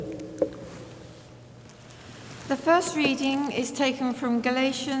The first reading is taken from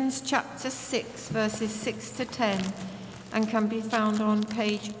Galatians chapter 6, verses 6 to 10, and can be found on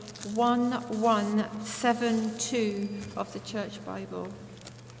page 1172 of the Church Bible.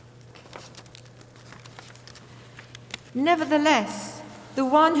 Nevertheless, the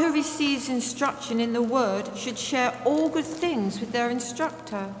one who receives instruction in the word should share all good things with their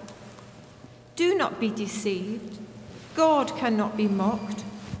instructor. Do not be deceived. God cannot be mocked.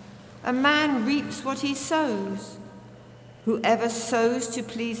 A man reaps what he sows. Whoever sows to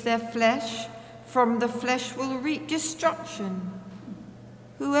please their flesh, from the flesh will reap destruction.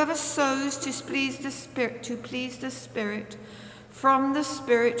 Whoever sows to please the Spirit, from the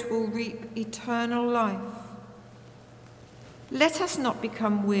Spirit will reap eternal life. Let us not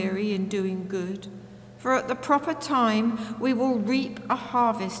become weary in doing good, for at the proper time we will reap a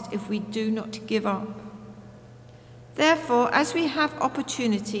harvest if we do not give up. Therefore, as we have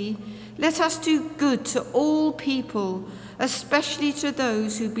opportunity, let us do good to all people, especially to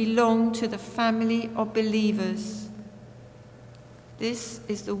those who belong to the family of believers. This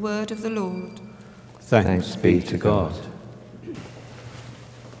is the word of the Lord. Thanks be to God.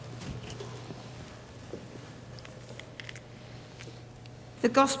 The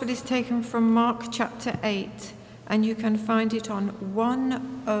Gospel is taken from Mark chapter 8, and you can find it on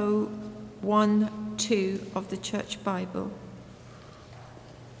 1012 of the Church Bible.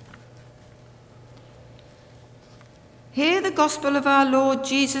 Hear the Gospel of our Lord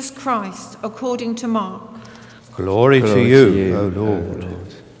Jesus Christ according to Mark. Glory to you, O Lord.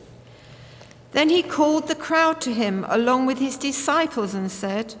 Then he called the crowd to him along with his disciples and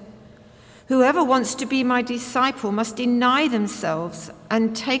said, "Whoever wants to be my disciple must deny themselves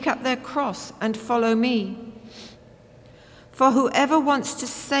and take up their cross and follow me. For whoever wants to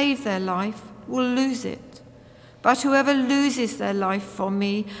save their life will lose it, but whoever loses their life for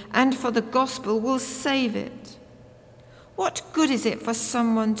me and for the gospel will save it. What good is it for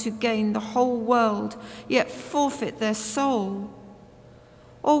someone to gain the whole world yet forfeit their soul?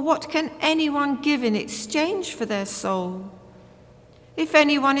 Or what can anyone give in exchange for their soul? If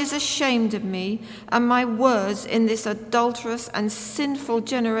anyone is ashamed of me and my words in this adulterous and sinful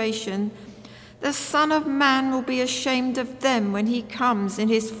generation, the Son of Man will be ashamed of them when he comes in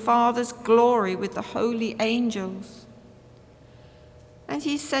his Father's glory with the holy angels." And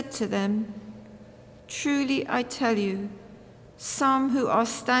he said to them, "Truly I tell you, some who are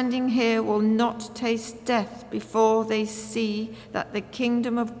standing here will not taste death before they see that the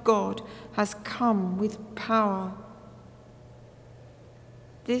kingdom of God has come with power."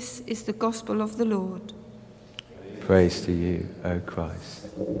 This is the gospel of the Lord. Praise to you, O Christ.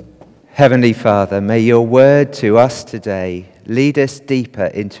 Heavenly Father, may your word to us today lead us deeper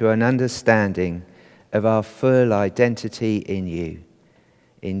into an understanding of our full identity in you.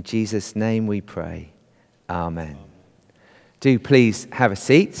 In Jesus' name we pray. Amen. Do please have a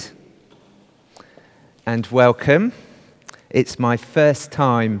seat and welcome. It's my first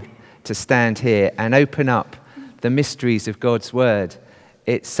time to stand here and open up the mysteries of God's word.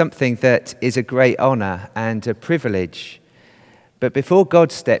 It's something that is a great honor and a privilege. But before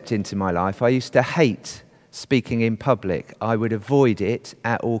God stepped into my life, I used to hate speaking in public. I would avoid it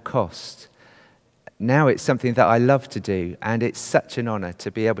at all costs. Now it's something that I love to do, and it's such an honor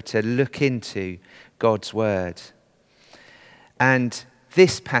to be able to look into God's word. And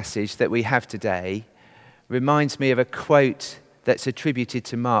this passage that we have today reminds me of a quote that's attributed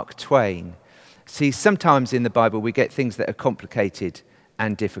to Mark Twain. See, sometimes in the Bible we get things that are complicated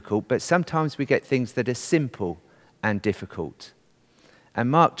and difficult, but sometimes we get things that are simple and difficult. And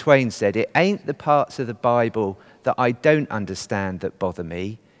Mark Twain said, "It ain't the parts of the Bible that I don't understand that bother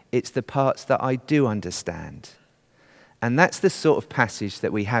me, it's the parts that I do understand." And that's the sort of passage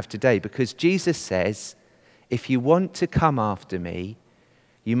that we have today, because Jesus says, if you want to come after me,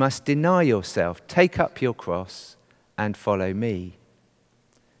 you must deny yourself, take up your cross, and follow me.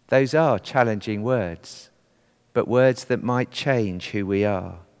 Those are challenging words, but words that might change who we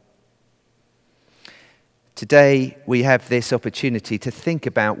are. Today, we have this opportunity to think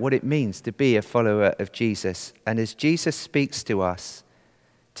about what it means to be a follower of Jesus. And as Jesus speaks to us,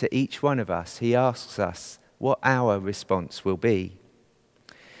 to each one of us, he asks us what our response will be.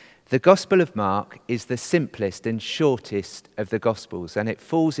 The Gospel of Mark is the simplest and shortest of the Gospels, and it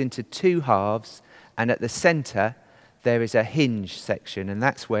falls into two halves, and at the centre there is a hinge section, and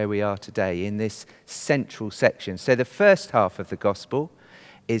that's where we are today, in this central section. So the first half of the Gospel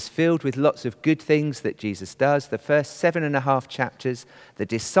is filled with lots of good things that Jesus does. The first 7.5 chapters, the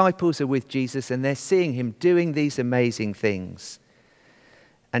disciples are with Jesus and they're seeing him doing these amazing things.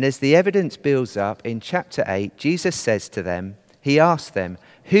 And as the evidence builds up, in chapter 8, Jesus says to them, he asks them,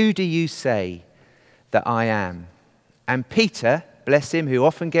 "Who do you say that I am. And Peter, bless him, who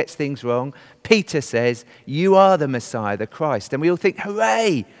often gets things wrong, Peter says, you are the Messiah, the Christ. And we all think,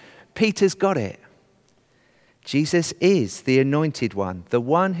 hooray, Peter's got it. Jesus is the anointed one, the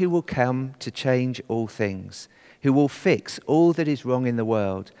one who will come to change all things, who will fix all that is wrong in the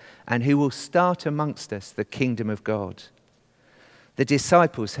world, and who will start amongst us the kingdom of God. The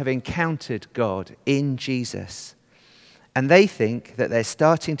disciples have encountered God in Jesus, and they think that they're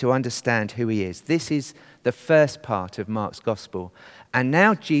starting to understand who he is. This is the first part of Mark's gospel. And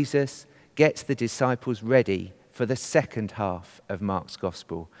now Jesus gets the disciples ready for the second half of Mark's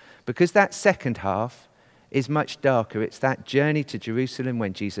gospel, because that second half is much darker. It's that journey to Jerusalem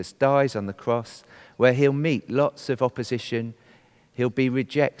when Jesus dies on the cross, where he'll meet lots of opposition. He'll be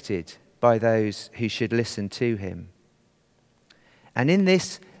rejected by those who should listen to him. And in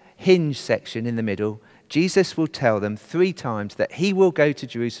this hinge section in the middle, Jesus will tell them 3 times that he will go to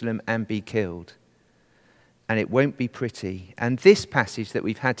Jerusalem and be killed. And it won't be pretty. And this passage that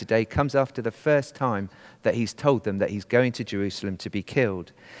we've had today comes after the first time that he's told them that he's going to Jerusalem to be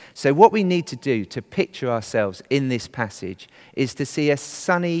killed. So what we need to do to picture ourselves in this passage is to see a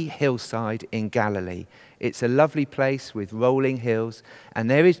sunny hillside in Galilee. It's a lovely place with rolling hills, and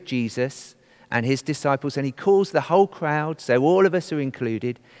there is Jesus and his disciples, and he calls the whole crowd, so all of us are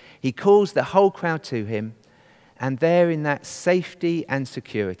included. He calls the whole crowd to him, and there in that safety and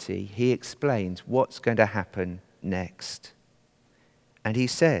security, he explains what's going to happen next. And he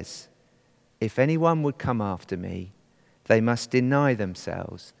says, if anyone would come after me, they must deny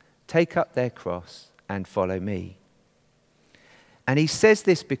themselves, take up their cross, and follow me. And he says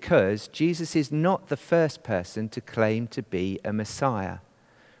this because Jesus is not the first person to claim to be a Messiah,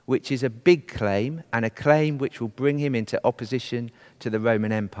 which is a big claim, and a claim which will bring him into opposition to the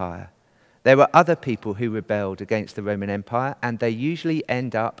Roman Empire. There were other people who rebelled against the Roman Empire, and they usually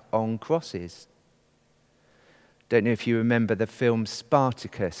end up on crosses. Don't know if you remember the film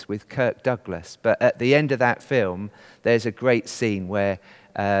Spartacus with Kirk Douglas, but at the end of that film, there's a great scene where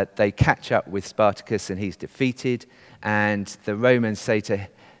they catch up with Spartacus and he's defeated, and the Romans say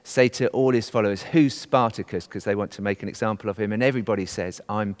to all his followers, who's Spartacus? Because they want to make an example of him, and everybody says,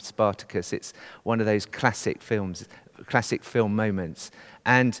 I'm Spartacus. It's one of those classic film moments.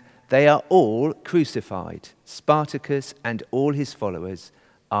 And they are all crucified. Spartacus and all his followers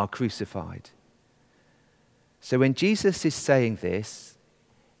are crucified. So when Jesus is saying this,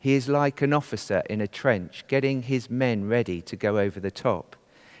 he is like an officer in a trench getting his men ready to go over the top.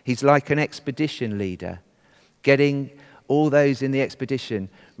 He's like an expedition leader getting all those in the expedition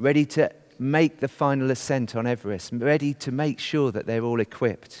ready to make the final ascent on Everest, ready to make sure that they're all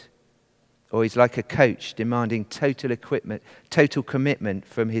equipped. Or he's like a coach demanding total commitment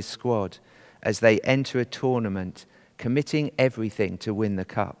from his squad as they enter a tournament, committing everything to win the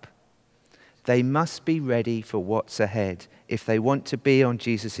cup. They must be ready for what's ahead if they want to be on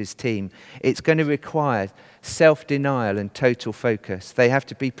Jesus' team. It's going to require self-denial and total focus. They have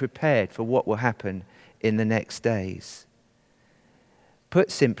to be prepared for what will happen in the next days. Put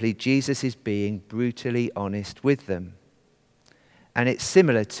simply, Jesus is being brutally honest with them. And it's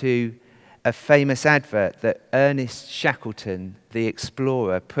similar to a famous advert that Ernest Shackleton, the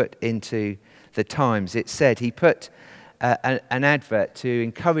explorer, put into the Times. It said he put an advert to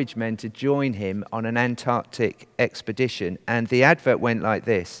encourage men to join him on an Antarctic expedition. And the advert went like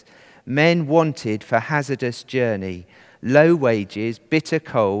this: men wanted for hazardous journey, low wages, bitter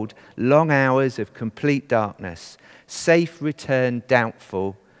cold, long hours of complete darkness, safe return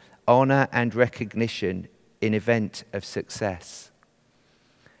doubtful, honor and recognition in event of success.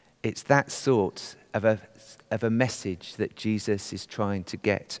 It's that sort of a message that Jesus is trying to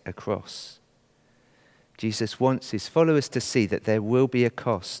get across. Jesus wants his followers to see that there will be a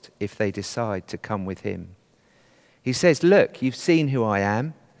cost if they decide to come with him. He says, look, you've seen who I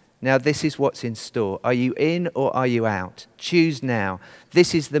am. Now this is what's in store. Are you in or are you out? Choose now.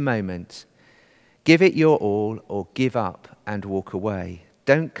 This is the moment. Give it your all or give up and walk away.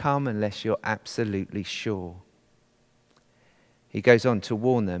 Don't come unless you're absolutely sure. He goes on to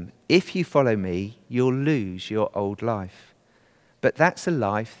warn them, if you follow me, you'll lose your old life. But that's a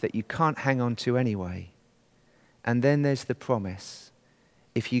life that you can't hang on to anyway. And then there's the promise.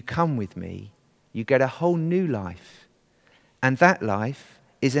 If you come with me, you get a whole new life. And that life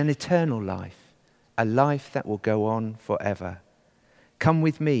is an eternal life, a life that will go on forever. Come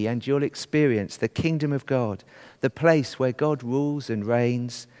with me and you'll experience the kingdom of God, the place where God rules and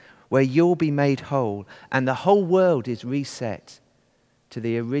reigns, where you'll be made whole and the whole world is reset to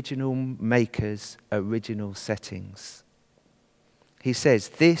the original maker's original settings. He says,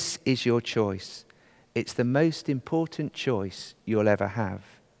 this is your choice. It's the most important choice you'll ever have.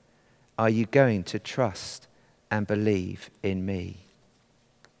 Are you going to trust and believe in me?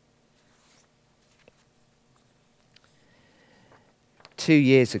 Two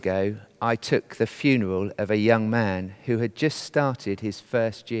years ago, I took the funeral of a young man who had just started his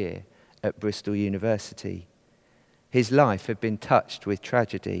first year at Bristol University. His life had been touched with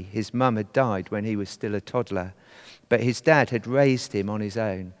tragedy. His mum had died when he was still a toddler, but his dad had raised him on his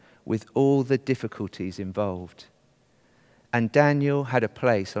own with all the difficulties involved. And Daniel had a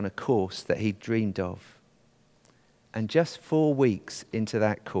place on a course that he'd dreamed of. And just 4 weeks into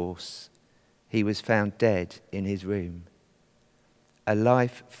that course, he was found dead in his room. A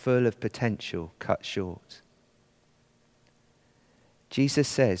life full of potential cut short. Jesus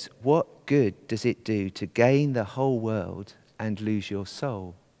says, what good does it do to gain the whole world and lose your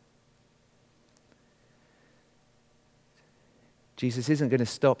soul? Jesus isn't going to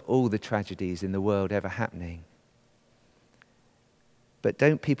stop all the tragedies in the world ever happening. But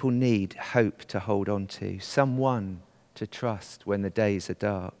don't people need hope to hold on to, someone to trust when the days are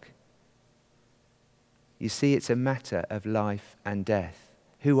dark? You see, it's a matter of life and death.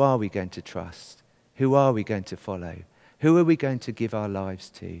 Who are we going to trust? Who are we going to follow? Who are we going to give our lives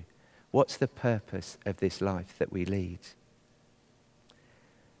to? What's the purpose of this life that we lead?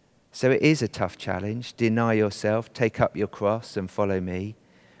 So it is a tough challenge. Deny yourself, take up your cross and follow me.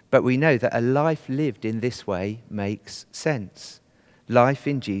 But we know that a life lived in this way makes sense. Life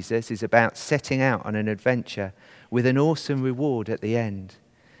in Jesus is about setting out on an adventure with an awesome reward at the end.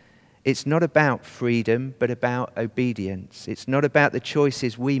 It's not about freedom, but about obedience. It's not about the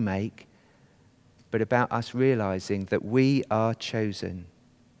choices we make, but about us realizing that we are chosen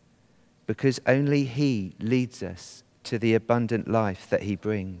because only He leads us to the abundant life that He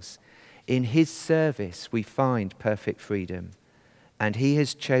brings. In His service, we find perfect freedom, and He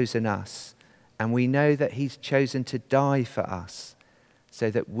has chosen us, and we know that He's chosen to die for us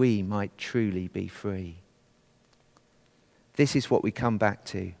so that we might truly be free. This is what we come back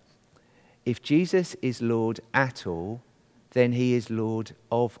to. If Jesus is Lord at all, then He is Lord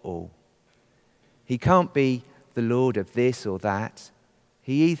of all. He can't be the Lord of this or that.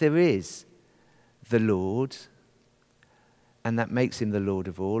 He either is the Lord, and that makes Him the Lord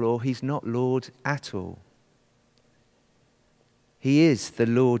of all, or He's not Lord at all. He is the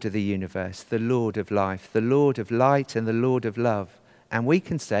Lord of the universe, the Lord of life, the Lord of light and the Lord of love. And we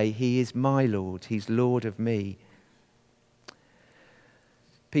can say He is my Lord, He's Lord of me.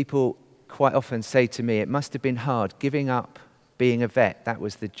 People quite often say to me, it must have been hard giving up being a vet. That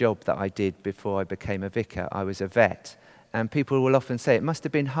was the job that I did before I became a vicar. I was a vet. And people will often say, it must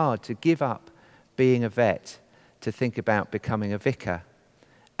have been hard to give up being a vet to think about becoming a vicar.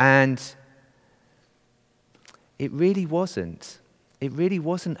 And it really wasn't. It really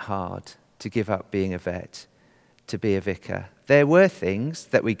wasn't hard to give up being a vet to be a vicar. There were things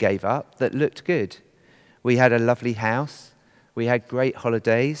that we gave up that looked good. We had a lovely house. We had great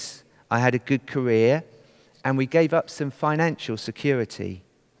holidays. I had a good career, and we gave up some financial security.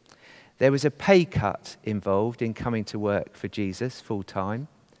 There was a pay cut involved in coming to work for Jesus full time.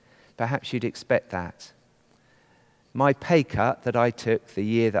 Perhaps you'd expect that. My pay cut that I took the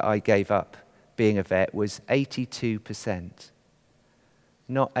year that I gave up being a vet was 82%.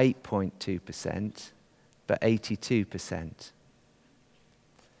 Not 8.2%, but 82%.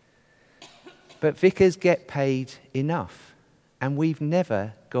 But vicars get paid enough. And we've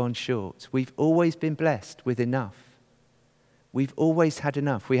never gone short. We've always been blessed with enough. We've always had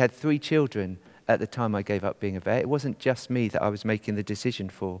enough. We had 3 children at the time I gave up being a vet. It wasn't just me that I was making the decision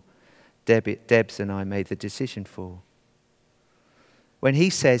for. Debs and I made the decision for. When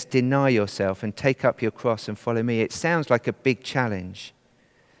He says, deny yourself and take up your cross and follow me, it sounds like a big challenge.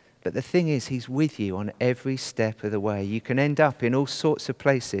 But the thing is, He's with you on every step of the way. You can end up in all sorts of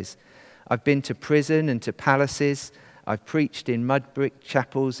places. I've been to prison and to palaces. I've preached in mud brick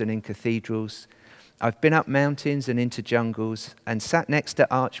chapels and in cathedrals. I've been up mountains and into jungles and sat next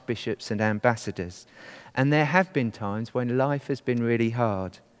to archbishops and ambassadors. And there have been times when life has been really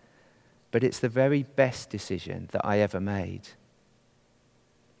hard. But it's the very best decision that I ever made.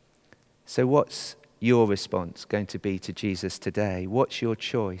 So what's your response going to be to Jesus today? What's your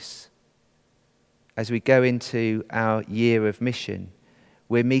choice? As we go into our year of mission,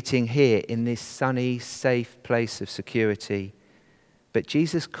 we're meeting here in this sunny, safe place of security. But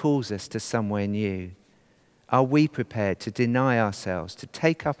Jesus calls us to somewhere new. Are we prepared to deny ourselves, to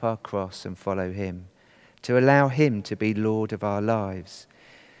take up our cross and follow Him, to allow Him to be Lord of our lives?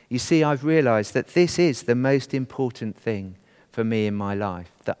 You see, I've realized that this is the most important thing for me in my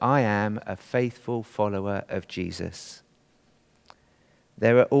life, that I am a faithful follower of Jesus.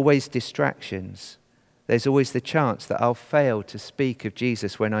 There are always distractions. There's always the chance that I'll fail to speak of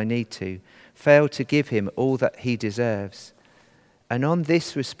Jesus when I need to, fail to give him all that he deserves. And on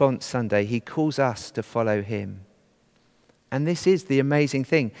this Response Sunday, he calls us to follow him. And this is the amazing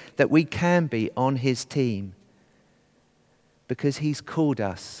thing, that we can be on his team because he's called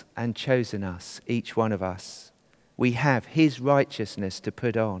us and chosen us, each one of us. We have his righteousness to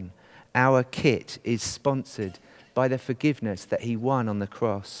put on. Our kit is sponsored by the forgiveness that he won on the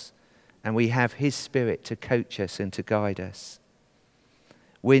cross. And we have his Spirit to coach us and to guide us.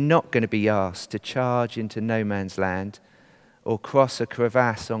 We're not going to be asked to charge into no man's land or cross a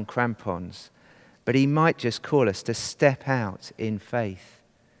crevasse on crampons, but he might just call us to step out in faith,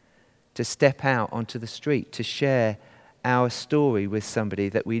 to step out onto the street, to share our story with somebody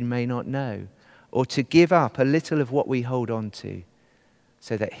that we may not know, or to give up a little of what we hold on to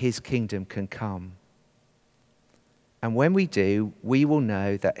so that his kingdom can come. And when we do, we will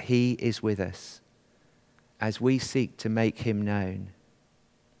know that he is with us as we seek to make him known.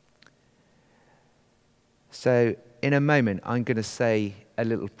 So in a moment, I'm going to say a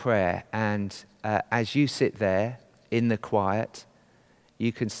little prayer, and as you sit there in the quiet,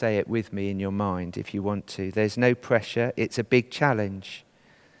 you can say it with me in your mind if you want to. There's no pressure. It's a big challenge,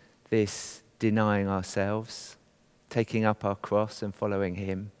 this denying ourselves, taking up our cross and following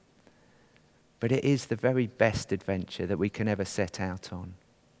him. But it is the very best adventure that we can ever set out on.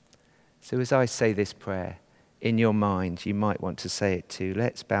 So as I say this prayer, in your mind, you might want to say it too.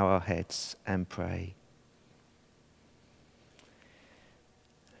 Let's bow our heads and pray.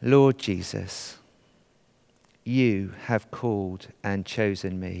 Lord Jesus, you have called and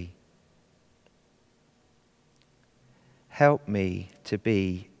chosen me. Help me to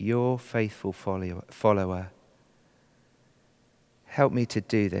be your faithful follower. Help me to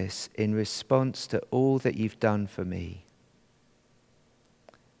do this in response to all that you've done for me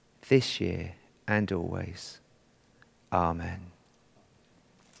this year and always. Amen.